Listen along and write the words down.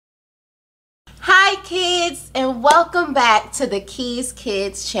kids, and welcome back to the Keys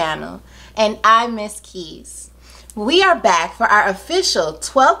Kids channel. And I'm Miss Keys. We are back for our official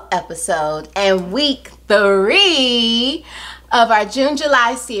 12th episode and week 3 of our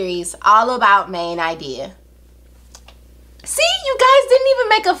June-July series all about main idea. See, you guys didn't even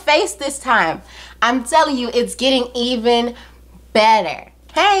make a face this time. I'm telling you, it's getting even better.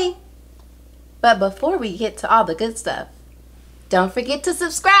 Hey, but before we get to all the good stuff, don't forget to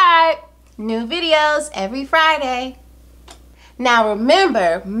subscribe. New videos every Friday. Now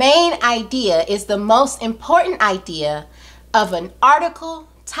remember, main idea is the most important idea of an article,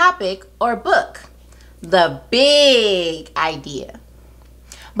 topic, or book. The big idea.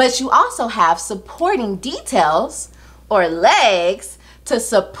 But you also have supporting details or legs to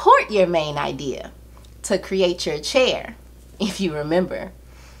support your main idea, to create your chair, if you remember.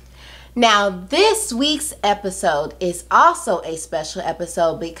 Now, this week's episode is also a special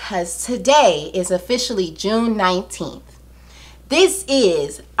episode because today is officially June 19th. This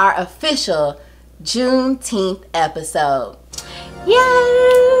is our official Juneteenth episode.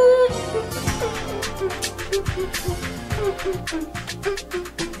 Yay!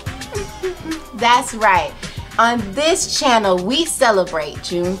 That's right. On this channel, we celebrate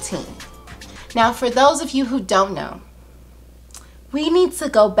Juneteenth. Now, for those of you who don't know, we need to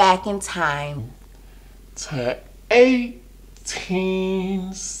go back in time to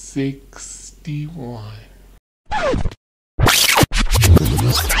 1861.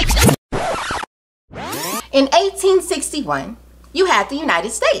 In 1861, you had the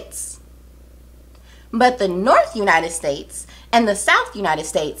United States. But the North United States and the South United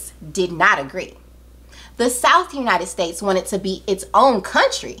States did not agree. The South United States wanted to be its own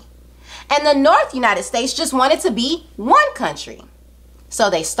country, and the North United States just wanted to be one country. So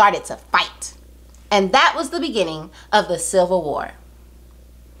they started to fight. And that was the beginning of the Civil War.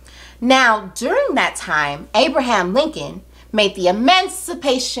 Now, during that time, Abraham Lincoln made the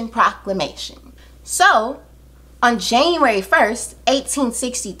Emancipation Proclamation. So, on January 1st,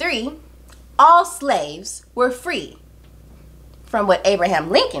 1863, all slaves were free, from what Abraham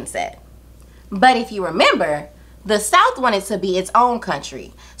Lincoln said. But if you remember, the South wanted to be its own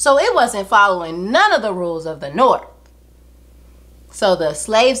country, so it wasn't following none of the rules of the North. So the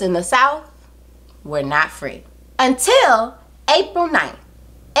slaves in the South were not free. Until April 9th,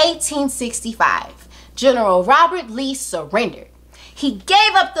 1865, General Robert Lee surrendered. He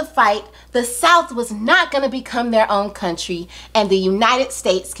gave up the fight. The South was not going to become their own country, and the United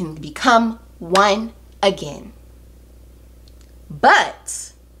States can become one again.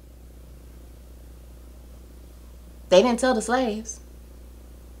 But they didn't tell the slaves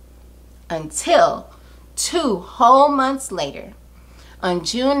until 2 whole months later. On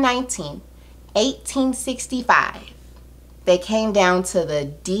June 19, 1865, they came down to the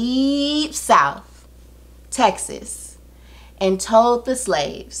deep South, Texas, and told the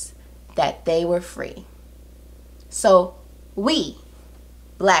slaves that they were free. So we,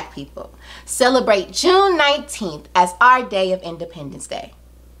 Black people, celebrate June 19th as our day of Independence Day.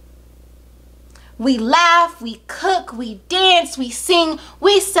 We laugh, we cook, we dance, we sing,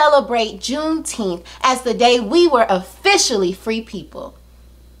 we celebrate Juneteenth as the day we were officially free people.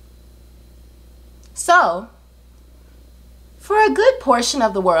 So, for a good portion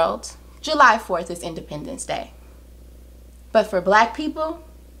of the world, July 4th is Independence Day. But for Black people,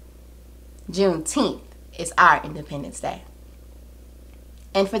 Juneteenth is our Independence Day.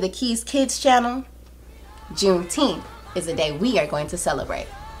 And for the Keys Kids channel, Juneteenth is a day we are going to celebrate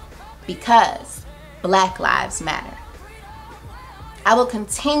because Black Lives Matter. I will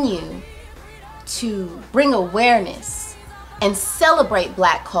continue to bring awareness and celebrate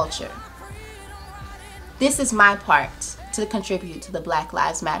Black culture. This is my part to contribute to the Black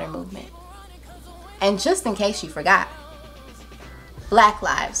Lives Matter movement. And just in case you forgot, Black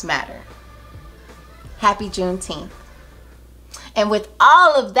Lives Matter. Happy Juneteenth. And with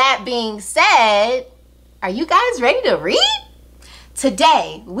all of that being said, are you guys ready to read?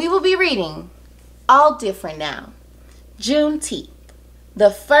 Today, we will be reading All Different Now, Juneteenth,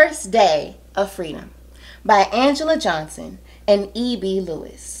 the First Day of Freedom by Angela Johnson and E.B.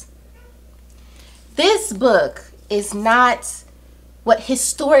 Lewis. This book is not what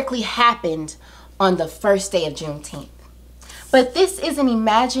historically happened on the first day of Juneteenth, but this is an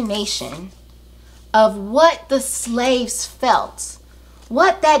imagination of what the slaves felt,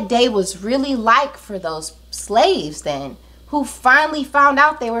 what that day was really like for those slaves then who finally found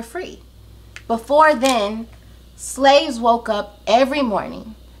out they were free. Before then, slaves woke up every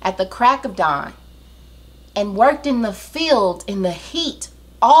morning at the crack of dawn and worked in the field in the heat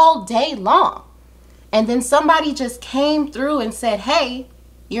all day long. And then somebody just came through and said, hey,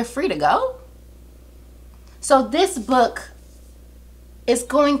 you're free to go. So this book is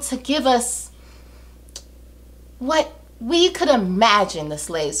going to give us what we could imagine the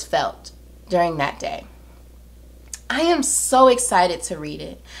slaves felt during that day. I am so excited to read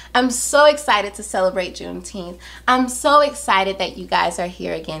it. I'm so excited to celebrate Juneteenth. I'm so excited that you guys are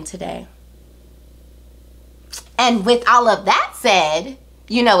here again today. And with all of that said,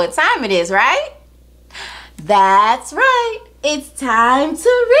 you know what time it is, right? That's right. It's time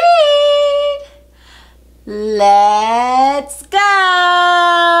to read. Let's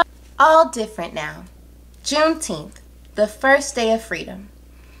go. All Different Now. Juneteenth, the First Day of Freedom,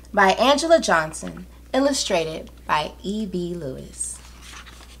 by Angela Johnson, illustrated by E.B. Lewis.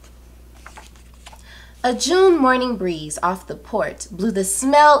 A June morning breeze off the port blew the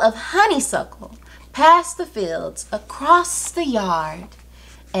smell of honeysuckle past the fields, across the yard,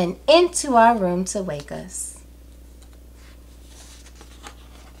 and into our room to wake us.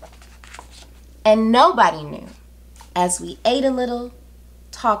 And nobody knew, as we ate a little,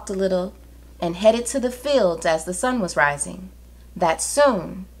 talked a little, and headed to the fields as the sun was rising, that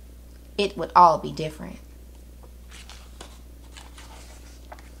soon it would all be different.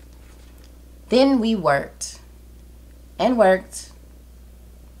 Then we worked, and worked,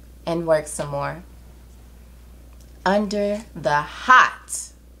 and worked some more, under the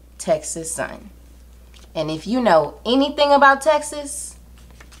hot Texas sun. And if you know anything about Texas,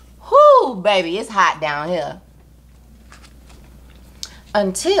 whoo, baby, it's hot down here.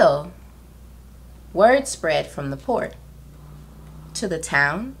 Until word spread from the port to the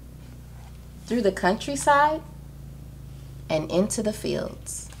town, through the countryside, and into the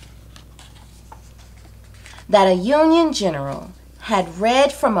fields, that a Union general had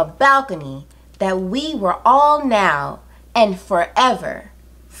read from a balcony that we were all now and forever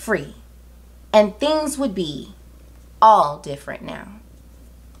free, and things would be all different now.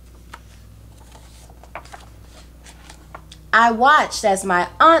 I watched as my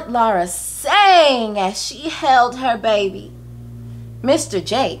Aunt Laura sang as she held her baby. Mr.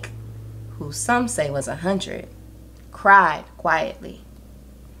 Jake, who some say was 100, cried quietly.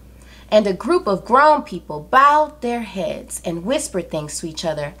 And a group of grown people bowed their heads and whispered things to each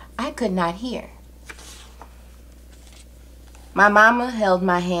other I could not hear. My mama held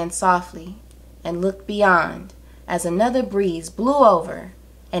my hand softly and looked beyond as another breeze blew over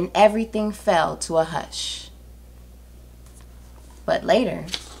and everything fell to a hush. But later,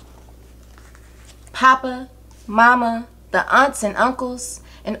 Papa, Mama, the aunts and uncles,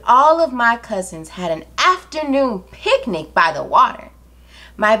 and all of my cousins had an afternoon picnic by the water.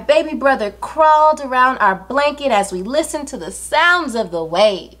 My baby brother crawled around our blanket as we listened to the sounds of the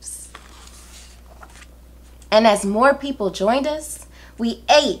waves. And as more people joined us, we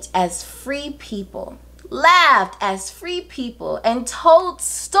ate as free people, laughed as free people, and told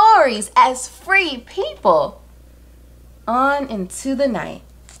stories as free people. On into the night.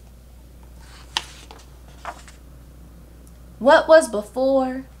 What was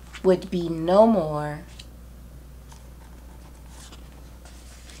before would be no more.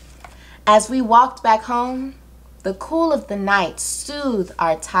 As we walked back home, the cool of the night soothed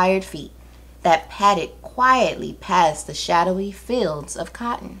our tired feet that padded quietly past the shadowy fields of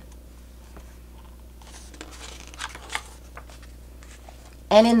cotton.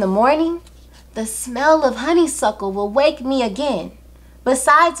 And in the morning, the smell of honeysuckle will wake me again,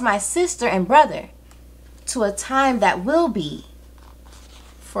 besides my sister and brother, to a time that will be,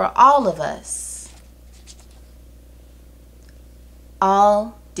 for all of us,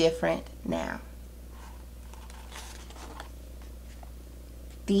 all different now.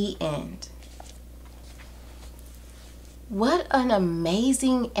 The end. What an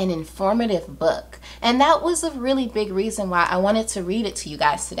amazing and informative book. And that was a really big reason why I wanted to read it to you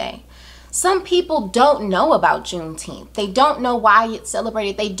guys today. Some people don't know about Juneteenth. They don't know why it's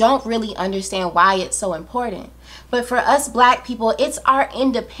celebrated. They don't really understand why it's so important. But for us Black people, it's our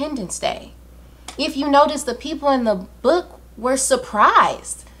Independence Day. If you notice, the people in the book were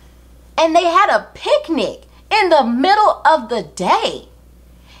surprised. And they had a picnic in the middle of the day.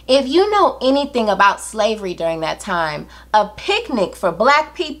 If you know anything about slavery during that time, a picnic for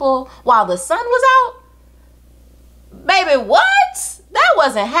Black people while the sun was out? Baby, what? That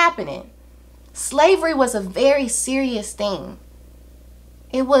wasn't happening. Slavery was a very serious thing.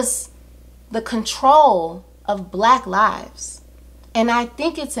 It was the control of Black lives. And I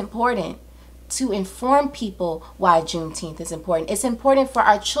think it's important to inform people why Juneteenth is important. It's important for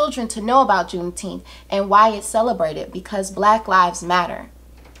our children to know about Juneteenth and why it's celebrated, because Black lives matter.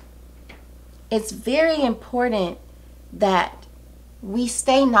 It's very important that we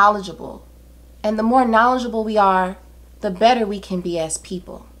stay knowledgeable. And the more knowledgeable we are, the better we can be as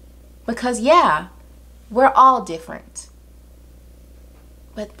people. Because yeah, We're all different.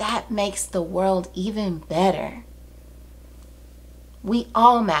 But that makes the world even better. We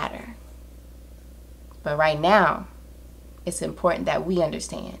all matter. But right now, it's important that we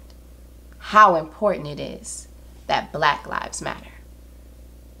understand how important it is that Black lives matter.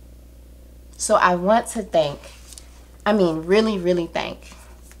 So I want to really thank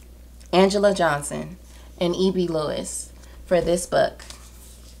Angela Johnson and E.B. Lewis for this book,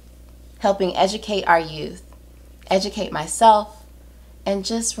 helping educate our youth, educate myself, and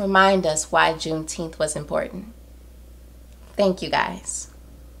just remind us why Juneteenth was important. Thank you guys.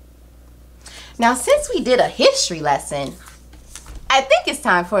 Now, since we did a history lesson, I think it's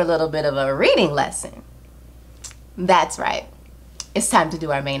time for a little bit of a reading lesson. That's right. It's time to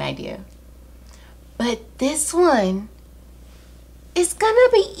do our main idea. But this one is gonna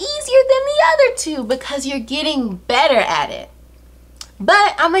be easier than the other two because you're getting better at it.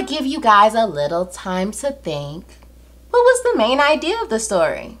 But I'm gonna give you guys a little time to think. What was the main idea of the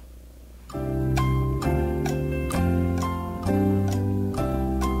story?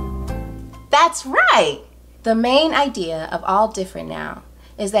 That's right. The main idea of All Different Now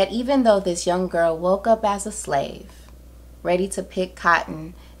is that even though this young girl woke up as a slave, ready to pick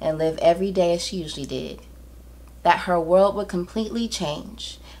cotton and live every day as she usually did, that her world would completely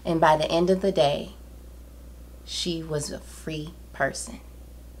change, and by the end of the day, she was a free person.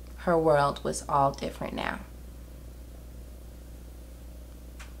 Her world was all different now.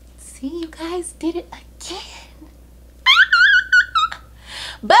 See, you guys did it again.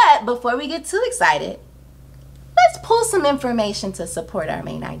 But before we get too excited, let's pull some information to support our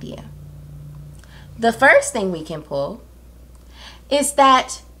main idea. The first thing we can pull is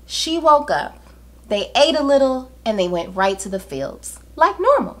that she woke up, they ate a little, and they went right to the fields, like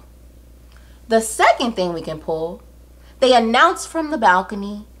normal. The second thing we can pull, they announced from the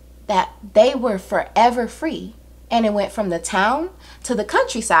balcony that they were forever free, and it went from the town to the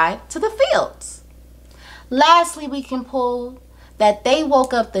countryside to the fields. Lastly, we can pull that they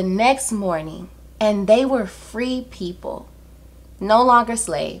woke up the next morning and they were free people, no longer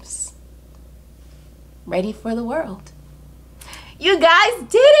slaves, ready for the world. You guys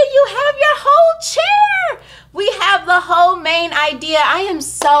did it! You have your whole chair! We have the whole main idea. I am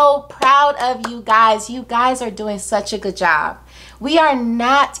so proud of you guys. You guys are doing such a good job. We are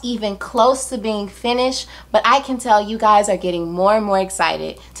not even close to being finished, but I can tell you guys are getting more and more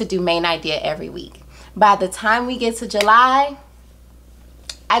excited to do main idea every week. By the time we get to July,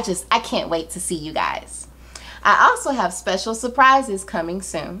 I can't wait to see you guys. I also have special surprises coming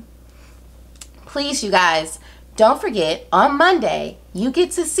soon. Please, you guys, don't forget, on Monday, you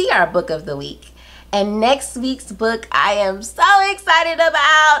get to see our book of the week. And next week's book, I am so excited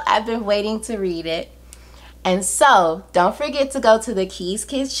about. I've been waiting to read it. And so, don't forget to go to the Keys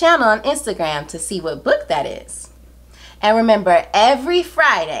Kids channel on Instagram to see what book that is. And remember, every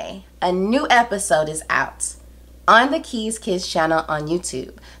Friday, a new episode is out on the Keys Kids channel on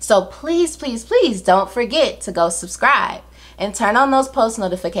YouTube. So please, please, please don't forget to go subscribe and turn on those post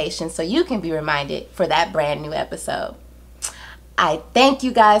notifications so you can be reminded for that brand new episode. I thank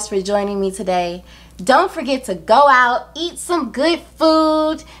you guys for joining me today. Don't forget to go out, eat some good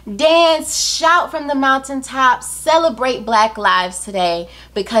food, dance, shout from the mountaintops, celebrate Black lives today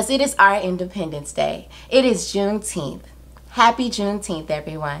because it is our Independence Day. It is Juneteenth. Happy Juneteenth,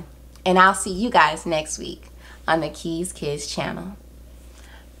 everyone. And I'll see you guys next week on the Keys Kids channel.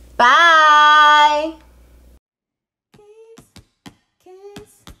 Bye!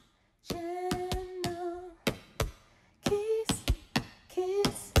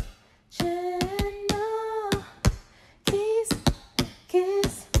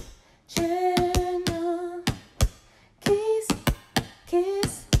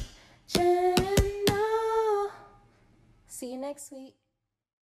 See you next week.